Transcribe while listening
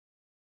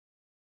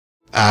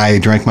I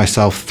drank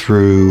myself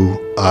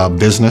through a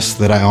business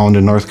that I owned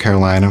in North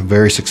Carolina,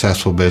 very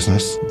successful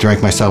business.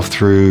 Drank myself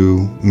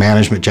through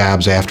management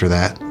jobs after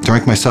that.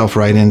 Drank myself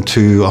right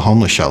into a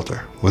homeless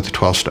shelter with the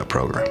 12-step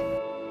program.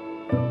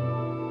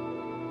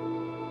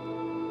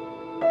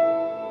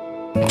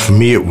 For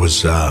me, it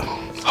was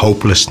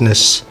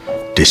hopelessness,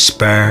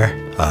 despair,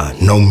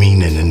 no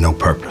meaning and no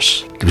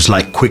purpose. It was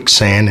like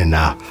quicksand, and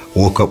I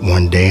woke up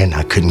one day and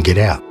I couldn't get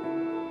out.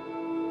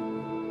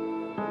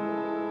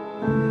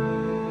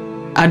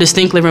 I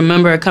distinctly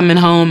remember coming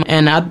home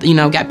and I,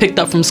 got picked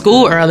up from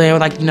school early. They were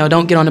like,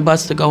 don't get on the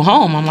bus to go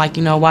home. I'm like,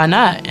 why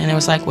not? And it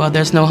was like, well,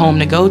 there's no home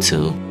to go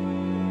to.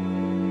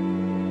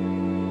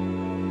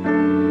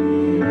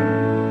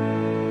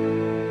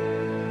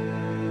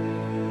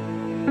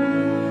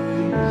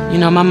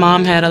 My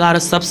mom had a lot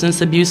of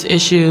substance abuse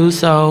issues,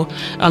 so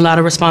a lot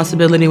of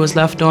responsibility was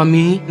left on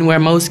me, where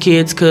most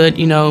kids could,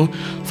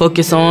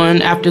 focus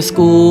on after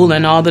school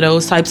and all of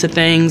those types of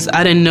things.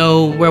 I didn't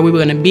know where we were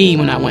going to be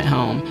when I went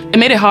home. It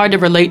made it hard to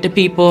relate to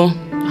people,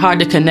 hard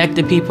to connect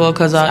to people,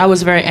 because I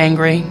was very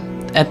angry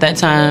at that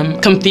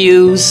time,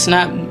 confused,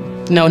 not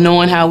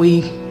knowing how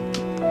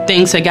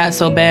things had got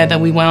so bad that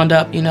we wound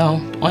up, in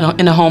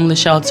a homeless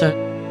shelter.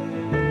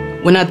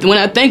 When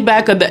I think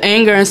back of the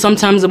anger and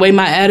sometimes the way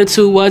my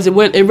attitude was, it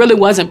really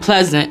wasn't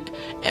pleasant,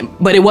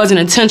 but it wasn't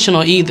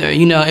intentional either.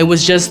 It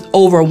was just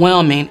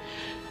overwhelming.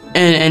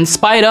 And in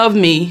spite of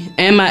me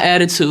and my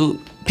attitude,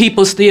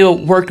 people still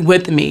worked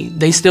with me.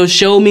 They still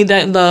showed me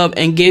that love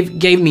and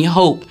gave me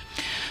hope.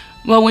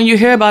 Well, when you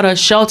hear about a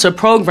shelter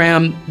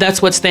program,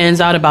 that's what stands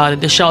out about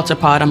it, the shelter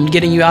part. I'm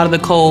getting you out of the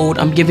cold,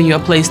 I'm giving you a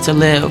place to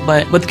live.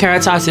 But with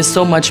CARITAS, it's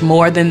so much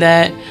more than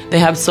that. They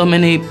have so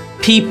many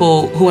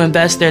people who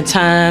invest their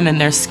time and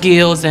their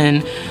skills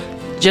and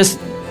just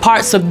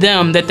parts of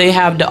them that they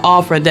have to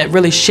offer that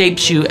really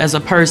shapes you as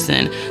a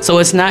person. So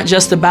it's not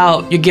just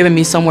about you're giving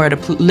me somewhere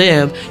to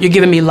live, you're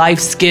giving me life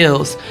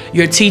skills,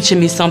 you're teaching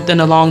me something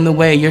along the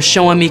way, you're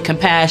showing me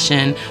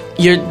compassion,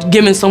 you're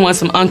giving someone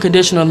some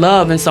unconditional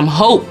love and some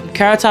hope.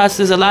 CARITAS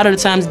is a lot of the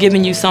times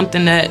giving you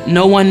something that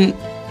no one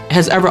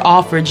has ever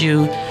offered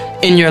you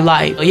in your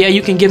life. Yeah,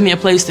 you can give me a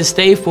place to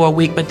stay for a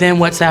week, but then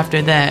what's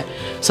after that?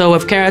 So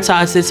with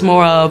CARITAS, it's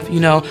more of,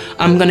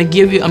 I'm going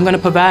to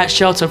provide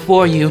shelter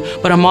for you,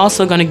 but I'm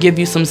also going to give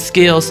you some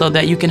skills so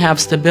that you can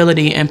have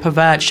stability and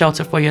provide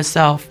shelter for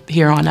yourself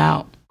here on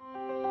out.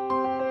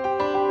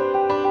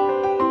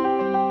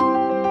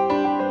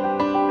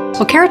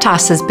 Well,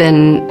 CARITAS has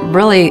been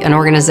really an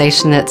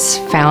organization that's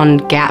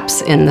found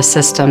gaps in the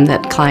system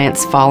that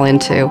clients fall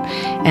into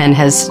and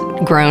has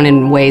grown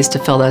in ways to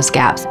fill those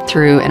gaps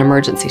through an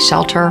emergency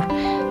shelter,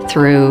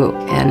 through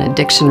an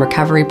addiction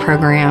recovery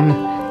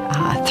program,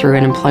 through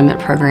an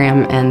employment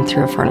program, and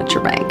through a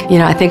furniture bank.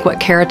 I think what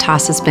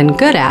CARITAS has been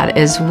good at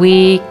is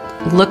we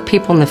look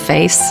people in the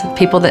face,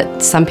 people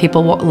that some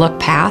people look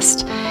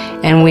past,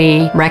 and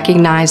we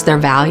recognize their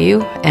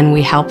value and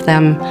we help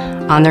them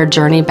on their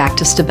journey back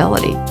to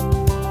stability.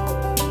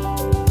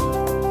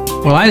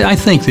 Well, I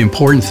think the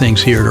important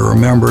things here to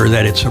remember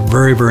that it's a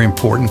very, very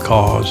important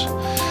cause,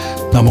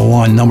 number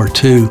one. Number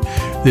two,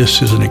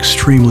 this is an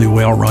extremely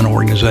well-run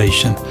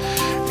organization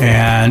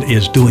and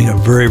is doing a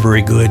very,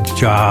 very good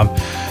job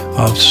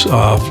of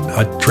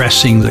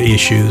addressing the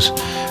issues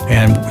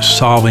and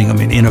solving them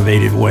in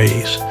innovative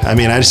ways. I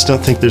just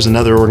don't think there's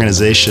another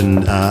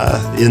organization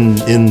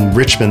in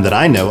Richmond that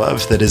I know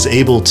of that is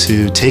able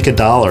to take a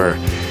dollar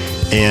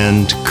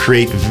and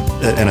create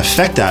an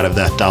effect out of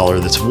that dollar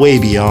that's way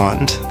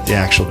beyond the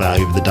actual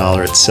value of the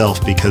dollar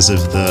itself because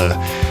of the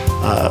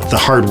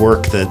hard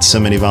work that so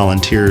many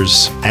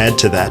volunteers add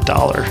to that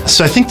dollar.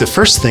 So I think the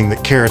first thing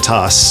that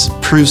CARITAS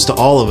proves to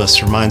all of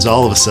us, reminds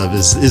all of us of,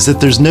 is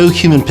that there's no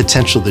human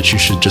potential that you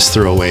should just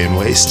throw away and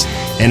waste.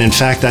 And in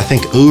fact, I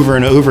think over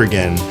and over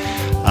again,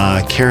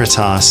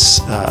 CARITAS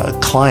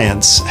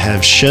clients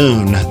have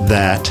shown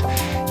that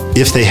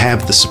if they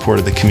have the support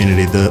of the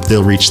community,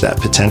 they'll reach that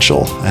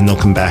potential and they'll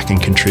come back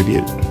and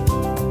contribute.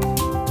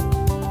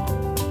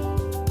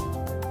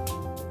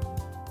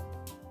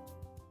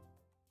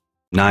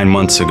 Nine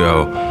months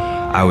ago,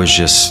 I was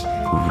just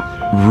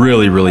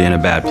really, really in a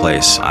bad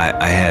place.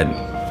 I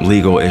had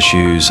legal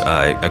issues,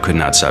 I could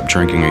not stop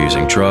drinking or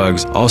using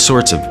drugs, all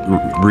sorts of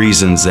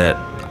reasons that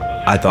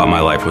I thought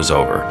my life was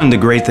over. And the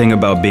great thing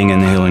about being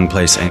in the healing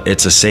place,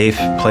 it's a safe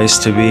place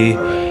to be,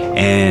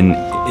 and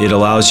it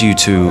allows you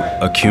to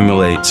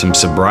accumulate some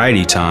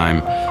sobriety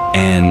time,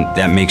 and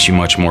that makes you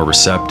much more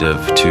receptive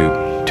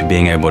to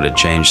being able to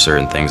change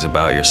certain things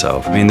about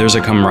yourself. There's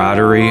a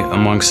camaraderie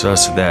amongst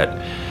us that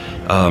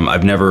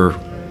I've never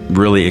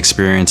really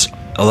experienced.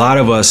 A lot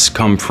of us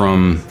come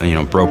from,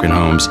 broken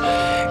homes,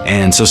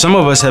 and so some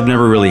of us have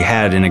never really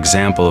had an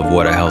example of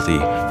what a healthy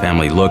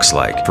family looks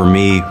like. For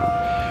me,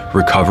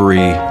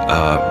 recovery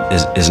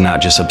is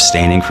not just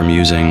abstaining from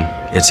using,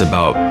 it's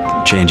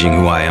about changing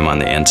who I am on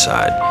the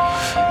inside.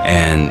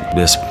 And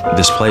this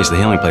place, the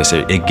healing place,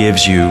 it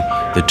gives you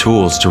the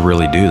tools to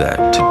really do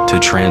that, to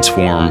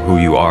transform who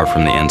you are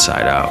from the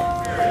inside out.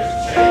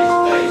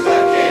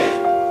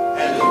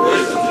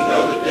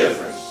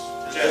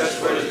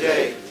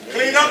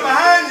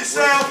 You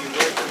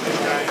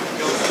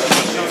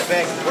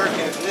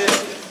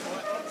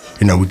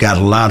know, we got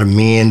a lot of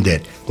men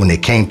that, when they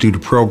came through the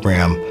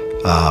program,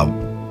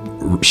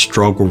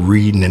 struggle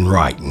reading and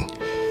writing.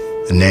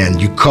 And then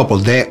you couple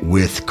that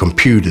with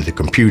the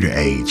computer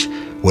age.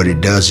 What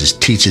it does is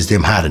teaches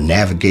them how to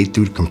navigate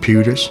through the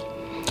computers.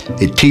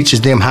 It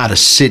teaches them how to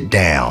sit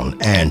down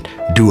and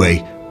do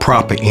a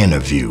proper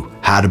interview,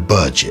 how to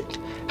budget,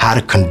 how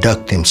to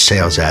conduct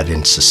themselves out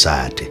in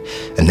society.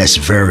 And that's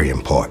very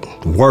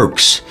important.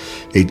 Works,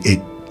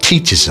 it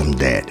teaches them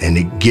that, and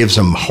it gives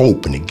them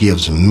hope, and it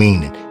gives them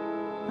meaning.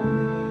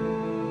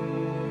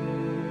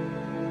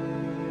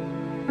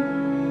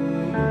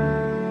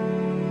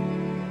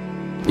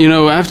 You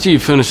know, after you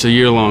finish a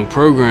year-long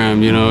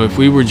program, you know, if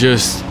we were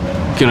just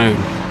gonna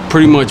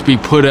pretty much be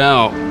put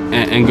out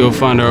and go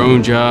find our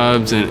own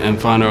jobs and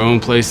find our own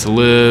place to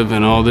live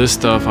and all this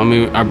stuff, I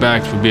mean, our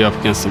backs would be up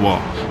against the wall.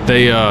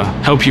 They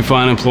help you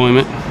find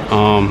employment.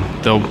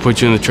 They'll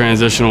put you in the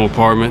transitional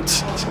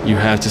apartments. You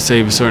have to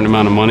save a certain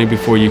amount of money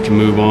before you can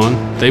move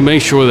on. They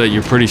make sure that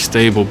you're pretty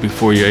stable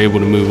before you're able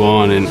to move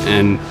on,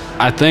 and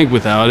I think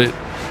without it,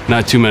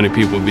 not too many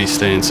people would be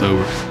staying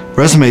sober.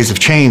 Resumes have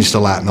changed a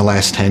lot in the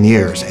last 10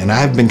 years, and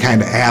I've been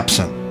kind of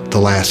absent the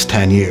last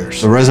 10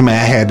 years. The resume I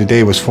had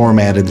today was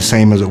formatted the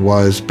same as it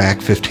was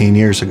back 15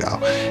 years ago.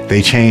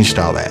 They changed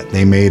all that.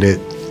 They made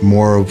it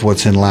more of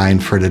what's in line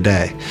for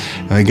today.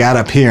 And we got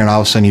up here, and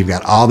all of a sudden you've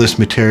got all this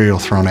material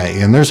thrown at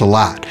you, and there's a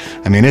lot.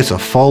 I mean, it's a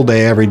full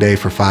day every day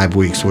for 5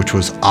 weeks, which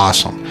was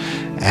awesome.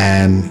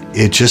 And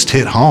it just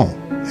hit home,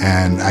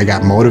 and I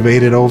got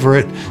motivated over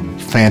it.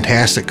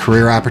 Fantastic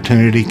career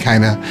opportunity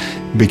kind of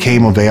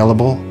became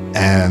available,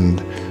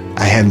 and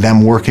I had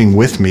them working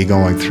with me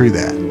going through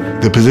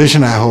that. The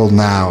position I hold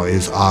now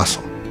is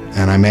awesome,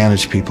 and I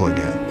manage people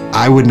again.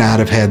 I would not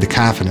have had the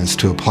confidence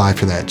to apply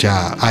for that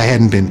job. I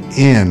hadn't been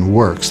in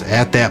works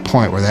at that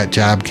point where that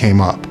job came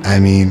up. I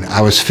mean,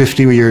 I was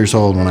 50 years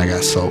old when I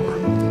got sober.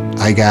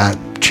 I got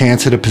a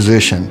chance at a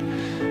position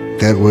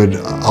that would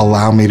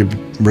allow me to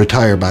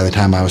retire by the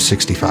time I was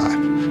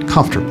 65,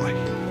 comfortably.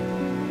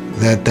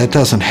 That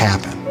doesn't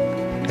happen.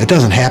 It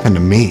doesn't happen to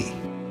me.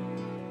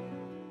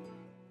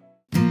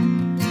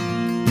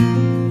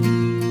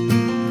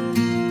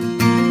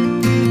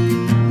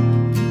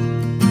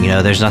 You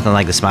know, there's nothing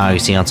like the smile you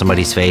see on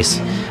somebody's face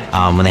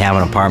when they have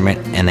an apartment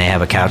and they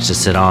have a couch to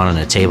sit on and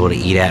a table to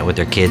eat at with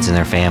their kids and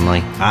their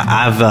family.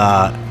 I've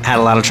had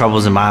a lot of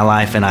troubles in my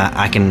life, and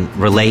I can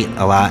relate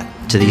a lot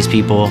to these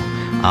people.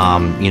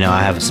 You know,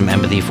 I have some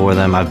empathy for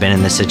them. I've been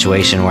in this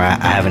situation where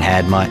I haven't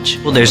had much.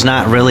 Well, there's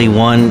not really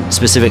one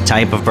specific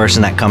type of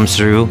person that comes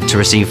through to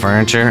receive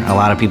furniture. A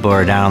lot of people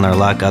are down on their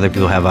luck. Other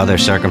people have other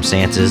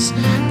circumstances.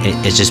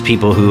 It's just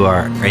people who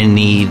are in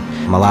need.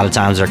 A lot of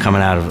times they're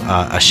coming out of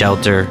a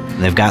shelter,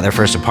 and they've got their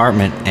first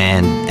apartment,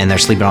 and they're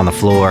sleeping on the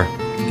floor.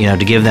 You know,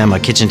 to give them a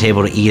kitchen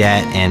table to eat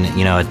at and,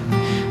 you know,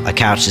 a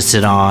couch to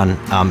sit on,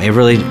 it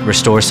really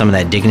restores some of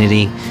that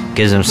dignity,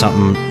 gives them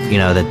something, you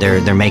know, that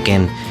they're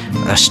making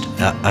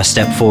a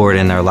step forward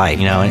in their life,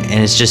 you know,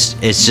 and it's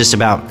just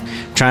about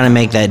trying to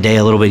make that day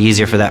a little bit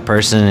easier for that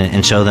person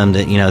and show them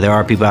that, you know, there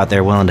are people out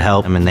there willing to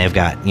help them, and they've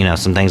got, you know,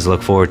 some things to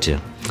look forward to.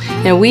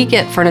 You know, we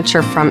get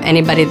furniture from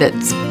anybody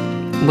that's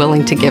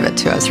willing to give it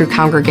to us. Through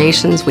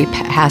congregations, we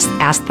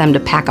ask them to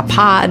pack a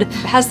pod. It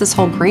has this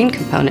whole green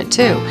component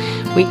too.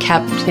 We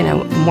kept, you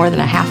know, more than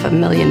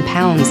 500,000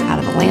 pounds out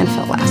of the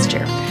landfill last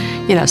year.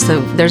 You know, so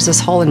there's this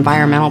whole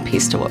environmental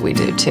piece to what we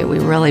do too. We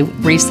really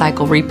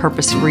recycle,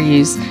 repurpose,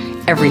 reuse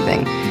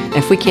everything. And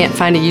if we can't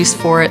find a use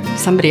for it,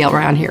 somebody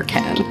around here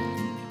can.